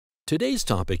Today's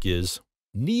topic is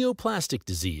Neoplastic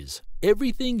Disease,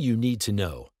 everything you need to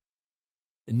know.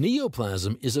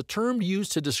 Neoplasm is a term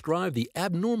used to describe the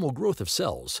abnormal growth of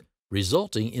cells,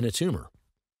 resulting in a tumor.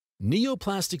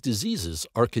 Neoplastic diseases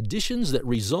are conditions that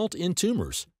result in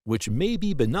tumors, which may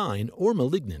be benign or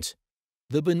malignant.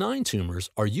 The benign tumors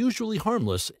are usually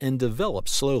harmless and develop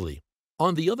slowly.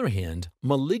 On the other hand,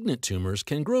 malignant tumors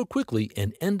can grow quickly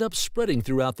and end up spreading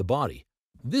throughout the body.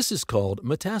 This is called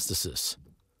metastasis.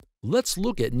 Let's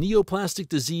look at neoplastic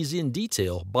disease in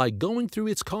detail by going through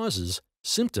its causes,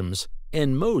 symptoms,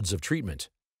 and modes of treatment.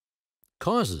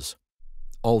 Causes.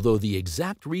 Although the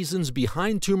exact reasons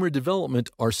behind tumor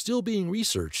development are still being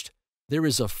researched, there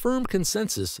is a firm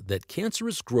consensus that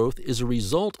cancerous growth is a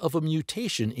result of a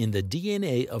mutation in the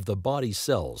DNA of the body's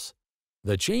cells.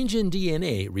 The change in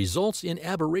DNA results in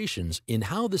aberrations in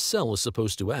how the cell is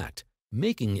supposed to act,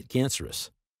 making it cancerous.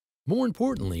 More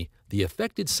importantly, the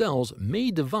affected cells may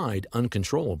divide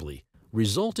uncontrollably,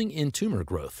 resulting in tumor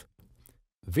growth.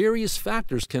 Various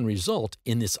factors can result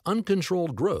in this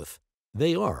uncontrolled growth.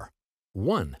 They are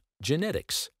 1.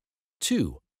 Genetics,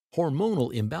 2.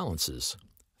 Hormonal imbalances,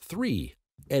 3.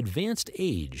 Advanced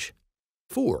age,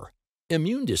 4.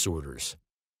 Immune disorders,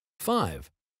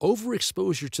 5.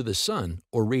 Overexposure to the sun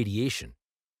or radiation,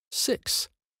 6.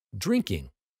 Drinking,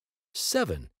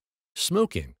 7.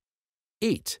 Smoking,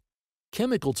 8.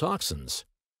 Chemical toxins,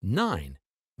 9.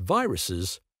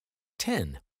 Viruses,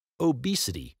 10.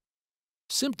 Obesity.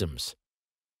 Symptoms.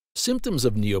 Symptoms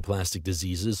of neoplastic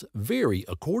diseases vary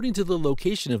according to the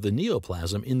location of the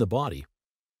neoplasm in the body.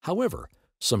 However,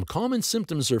 some common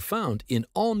symptoms are found in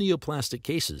all neoplastic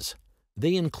cases.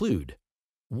 They include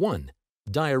 1.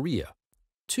 Diarrhea,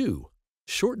 2.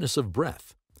 Shortness of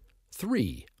breath,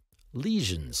 3.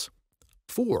 Lesions,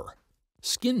 4.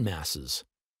 Skin masses,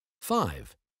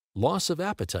 5. Loss of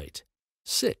appetite,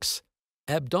 6.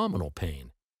 Abdominal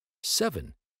pain,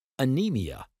 7.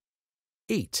 Anemia,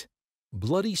 8.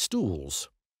 Bloody stools,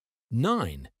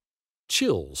 9.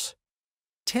 Chills,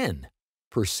 10.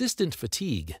 Persistent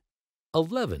fatigue,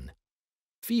 11.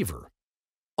 Fever.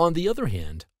 On the other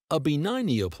hand, a benign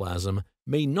neoplasm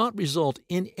may not result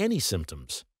in any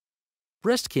symptoms.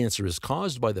 Breast cancer is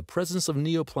caused by the presence of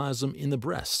neoplasm in the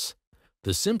breasts.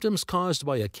 The symptoms caused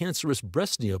by a cancerous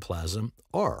breast neoplasm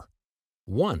are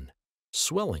 1.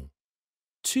 Swelling,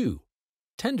 2.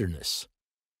 Tenderness,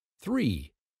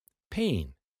 3.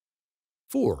 Pain,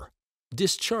 4.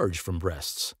 Discharge from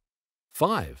breasts,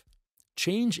 5.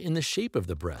 Change in the shape of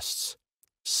the breasts,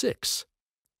 6.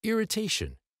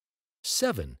 Irritation,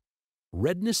 7.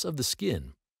 Redness of the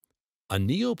skin. A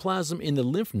neoplasm in the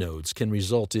lymph nodes can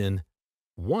result in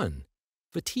 1.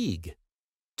 Fatigue,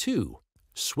 2.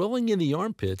 Swelling in the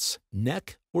armpits,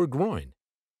 neck, or groin,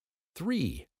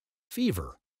 3.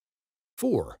 Fever,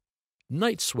 4.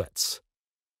 Night sweats,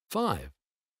 5.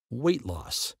 Weight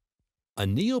loss. A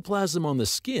neoplasm on the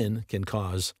skin can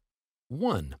cause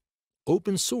 1.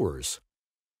 Open sores,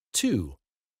 2.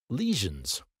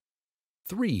 Lesions,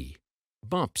 3.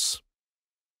 Bumps,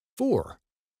 4.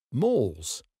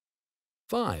 Moles,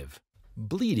 5.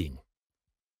 Bleeding,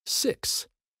 6.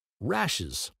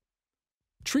 Rashes.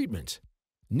 Treatment.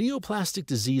 Neoplastic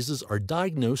diseases are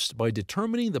diagnosed by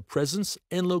determining the presence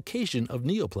and location of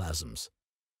neoplasms.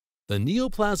 The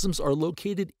neoplasms are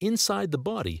located inside the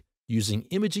body using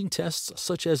imaging tests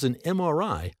such as an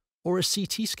MRI or a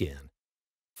CT scan.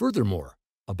 Furthermore,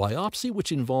 a biopsy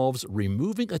which involves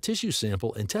removing a tissue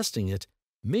sample and testing it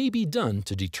may be done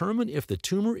to determine if the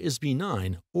tumor is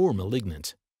benign or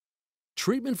malignant.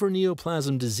 Treatment for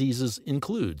neoplasm diseases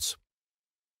includes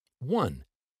 1.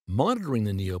 Monitoring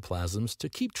the neoplasms to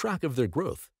keep track of their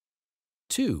growth.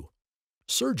 2.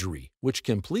 Surgery, which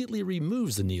completely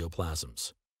removes the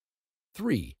neoplasms.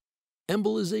 3.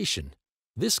 Embolization.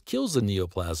 This kills the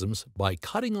neoplasms by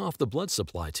cutting off the blood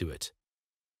supply to it.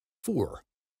 4.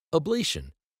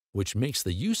 Ablation, which makes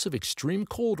the use of extreme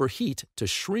cold or heat to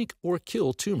shrink or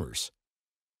kill tumors.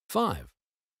 5.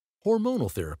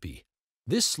 Hormonal therapy.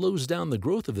 This slows down the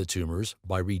growth of the tumors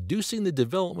by reducing the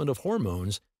development of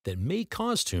hormones that may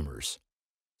cause tumors.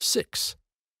 6.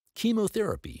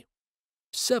 Chemotherapy.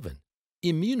 7.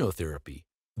 Immunotherapy.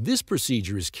 This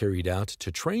procedure is carried out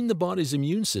to train the body's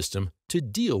immune system to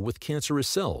deal with cancerous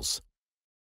cells.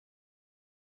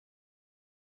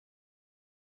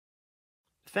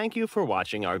 Thank you for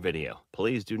watching our video.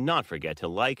 Please do not forget to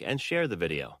like and share the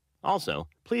video. Also,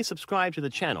 please subscribe to the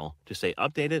channel to stay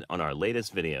updated on our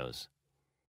latest videos.